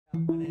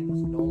My name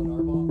is Nolan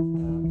Arbaugh.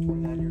 I'm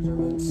 29 years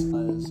old.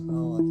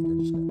 I think I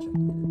just got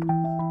checkmated.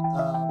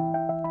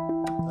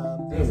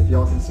 If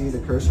y'all can see the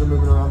cursor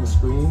moving around the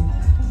screen,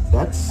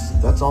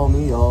 that's all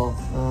me, y'all.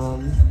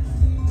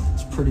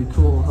 It's pretty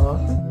cool, huh?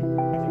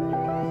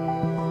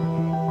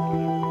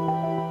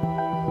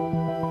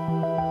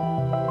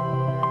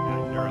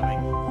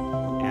 Neuralink,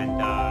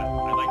 and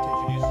I'd like to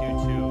introduce you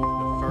to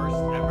the first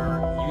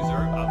ever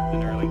user of the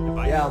Neuralink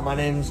device. Yeah, my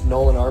name's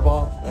Nolan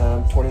Arbaugh.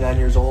 I'm 29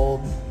 years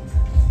old.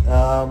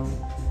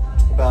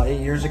 About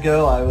 8 years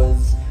ago, I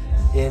was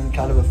in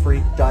kind of a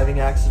freak diving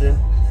accident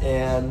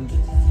and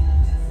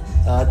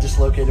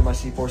dislocated my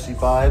C4,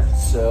 C5.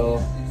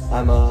 So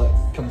I'm a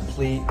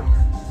complete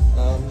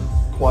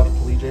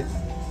quadriplegic.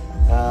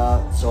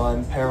 So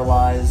I'm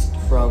paralyzed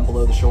from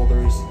below the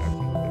shoulders.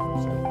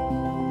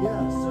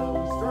 Yeah, so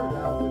we started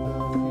out with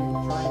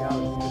trying out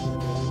a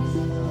few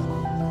different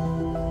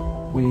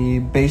things. We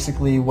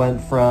basically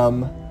went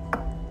from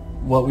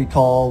what we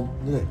call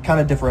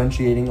kind of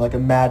differentiating like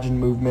imagined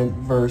movement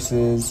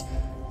versus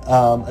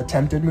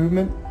attempted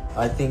movement.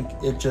 I think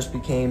it just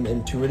became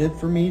intuitive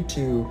for me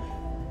to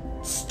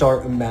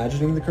start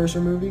imagining the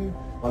cursor moving.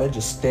 I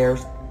just stare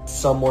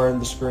somewhere in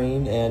the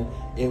screen and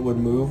it would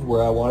move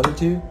where I wanted it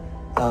to,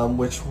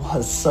 which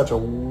was such a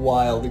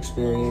wild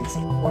experience.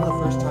 One of the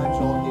first times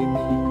y'all gave me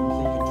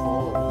complete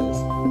control over this,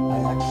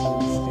 I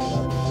actually stayed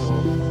up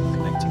until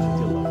connecting with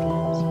your loved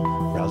ones,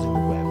 browsing the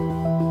web,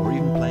 or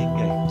even playing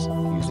games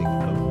using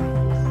only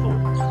your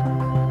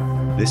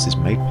thoughts. This is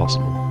made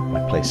possible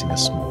by placing a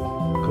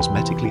small,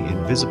 cosmetically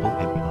invisible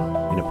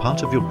implant in a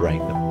part of your brain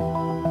that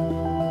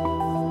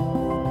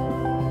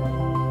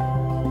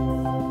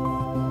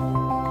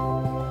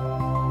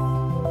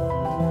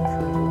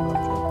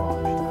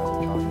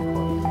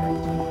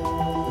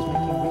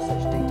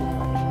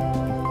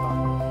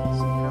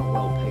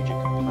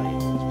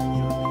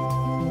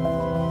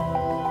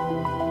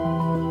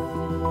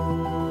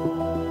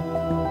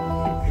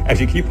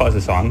Actually, can you pause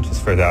the song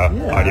just for the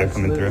audio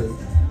coming through?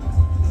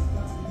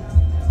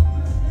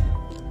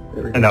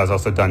 There we go. And that was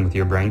also done with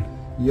your brain?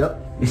 Yep.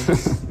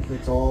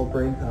 It's all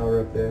brain power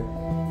up there.